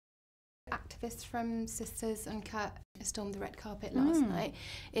activists from Sisters Uncut stormed the red carpet last night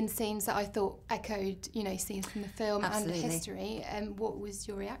in scenes that I thought echoed, you know, scenes from the film and history. What was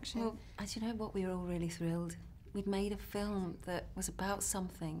your reaction? Well, as you know what, we were all really thrilled. We'd made a film that was about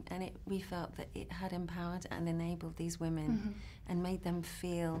something, and we felt that it had empowered and enabled these women and made them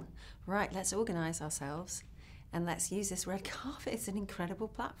feel, right, let's organise ourselves and let's use this red carpet. It's an incredible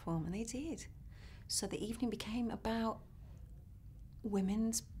platform, and they did. So the evening became about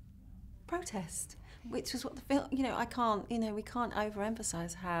women's protest, which was what the film, you know, we can't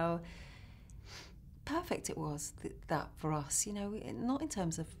overemphasise how perfect it was, that for us, you know, not in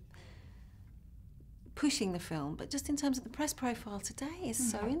terms of pushing the film, but just in terms of the press profile today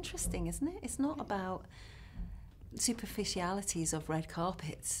is so interesting, isn't it? It's not about superficialities of red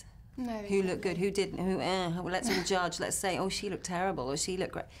carpets. No, who looked good, who didn't, well, let's all judge, let's say, oh, she looked terrible, or she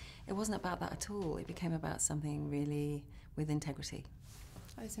looked great. It wasn't about that at all. It became about something really with integrity.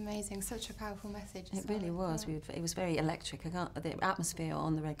 It was amazing, such a powerful message. It really was. Yeah. It was very electric. The atmosphere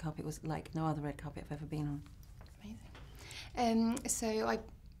on the red carpet was like no other red carpet I've ever been on. Amazing. So I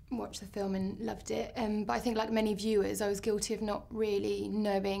watched the film and loved it, but I think like many viewers I was guilty of not really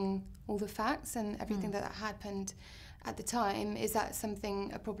knowing all the facts and everything that happened at the time. Is that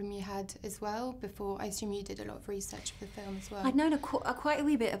a problem you had as well before? I assume you did a lot of research for the film as well. I'd known quite a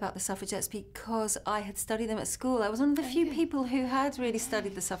wee bit about the suffragettes because I had studied them at school. I was one of the few people who had really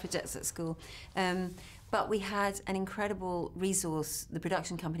studied the suffragettes at school. But we had an incredible resource. The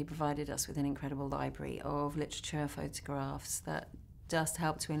production company provided us with an incredible library of literature, photographs that just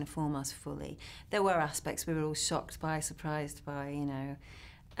helped to inform us fully. There were aspects we were all shocked by, surprised by, you know,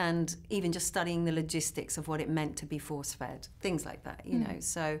 and even just studying the logistics of what it meant to be force-fed, things like that, you know.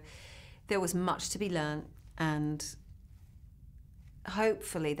 So there was much to be learned, and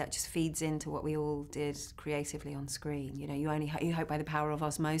hopefully that just feeds into what we all did creatively on screen. You know, you hope by the power of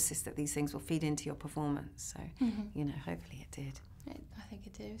osmosis that these things will feed into your performance. So, you know, hopefully it did. I think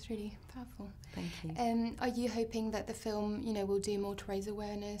it did. It was really powerful. Thank you. Are you hoping that the film, you know, will do more to raise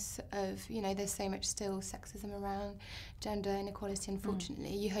awareness of, you know, there's so much still sexism around, gender inequality, unfortunately.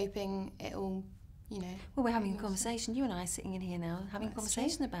 Are you hoping it'll, you know... Well, we're having a conversation. You and I are sitting in here now having a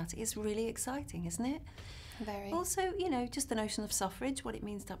conversation about it. It's really exciting, isn't it? Very. Also, you know, just the notion of suffrage, what it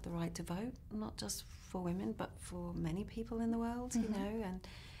means to have the right to vote, not just for women, but for many people in the world, you know,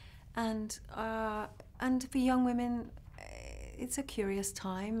 and for young women, it's a curious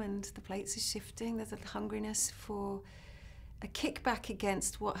time, and the plates are shifting. There's a hungriness for a kickback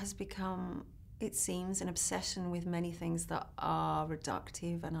against what has become, it seems, an obsession with many things that are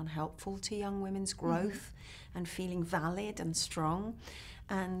reductive and unhelpful to young women's growth and feeling valid and strong.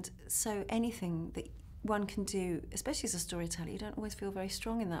 And so anything that one can do, especially as a storyteller, you don't always feel very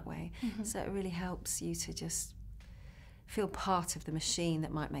strong in that way. So it really helps you to just feel part of the machine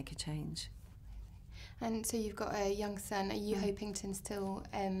that might make a change. And so you've got a young son. Are you hoping to instill,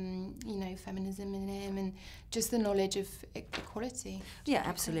 you know, feminism in him and just the knowledge of equality? Yeah,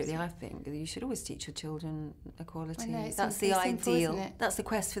 absolutely. I think you should always teach your children equality. I know, that's the simple, ideal. isn't it? That's the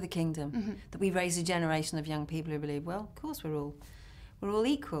quest for the kingdom. That we raise a generation of young people who believe, well, of course we're all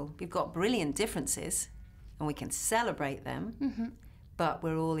equal. We've got brilliant differences, and we can celebrate them, but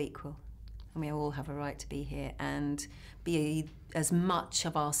we're all equal. And we all have a right to be here and be as much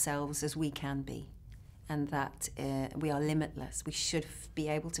of ourselves as we can be. And that we are limitless. We should be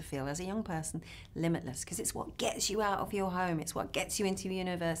able to feel, as a young person, limitless, because it's what gets you out of your home, it's what gets you into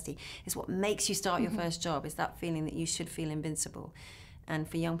university, it's what makes you start your first job, it's that feeling that you should feel invincible. And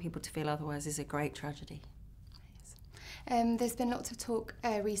for young people to feel otherwise is a great tragedy. There's been lots of talk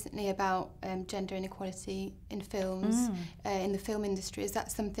recently about gender inequality in films, in the film industry. Is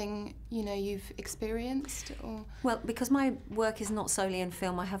that something, you know, you've experienced? Or? Well, because my work is not solely in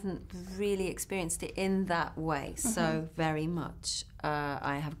film, I haven't really experienced it in that way so very much.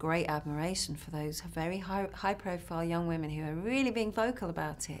 I have great admiration for those very high-profile young women who are really being vocal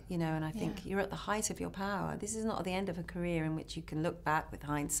about it, you know, and I think you're at the height of your power. This is not the end of a career in which you can look back with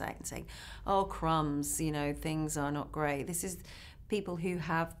hindsight and say, oh, crumbs, you know, things are not great. This is people who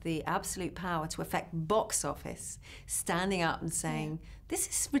have the absolute power to affect box office, standing up and saying, this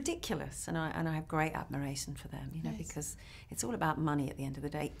is ridiculous, and I have great admiration for them, you know, because it's all about money at the end of the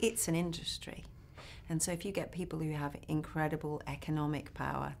day. It's an industry. And so if you get people who have incredible economic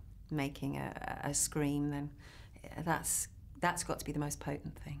power making a scream, then that's got to be the most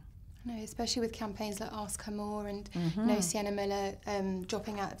potent thing. No, especially with campaigns like Ask Her More and you know, Sienna Miller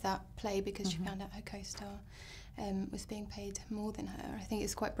dropping out of that play because she found out her co-star was being paid more than her. I think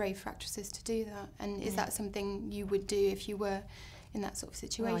it's quite brave for actresses to do that. And is that something you would do if you were in that sort of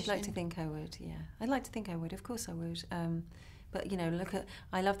situation? Well, I'd like to think I would, yeah. I'd like to think I would, of course I would. But, you know,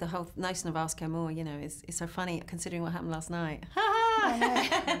 I love the whole notion of Ask Her More, you know, it's so funny considering what happened last night. I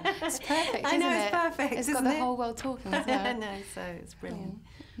know. It's perfect, I know, isn't it's it? perfect, It's got the whole world talking as well. I know, so it's brilliant.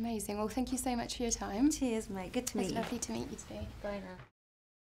 Amazing. Well, thank you so much for your time. Cheers, mate. Good to meet you. It's lovely to meet you too. Bye now.